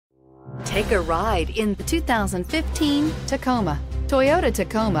Take a ride in the 2015 Tacoma. Toyota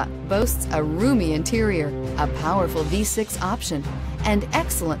Tacoma boasts a roomy interior, a powerful V6 option, and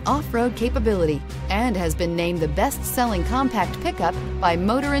excellent off-road capability, and has been named the best-selling compact pickup by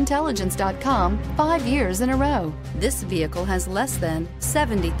MotorIntelligence.com 5 years in a row. This vehicle has less than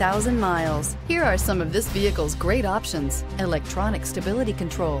 70,000 miles. Here are some of this vehicle's great options: electronic stability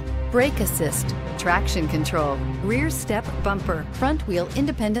control, brake assist, traction control, rear step bumper, front wheel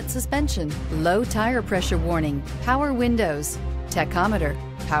independent suspension, low tire pressure warning, power windows, tachometer,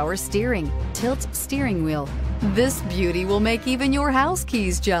 power steering, tilt steering wheel. This beauty will make even your house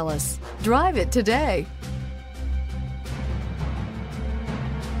keys jealous. Drive it today.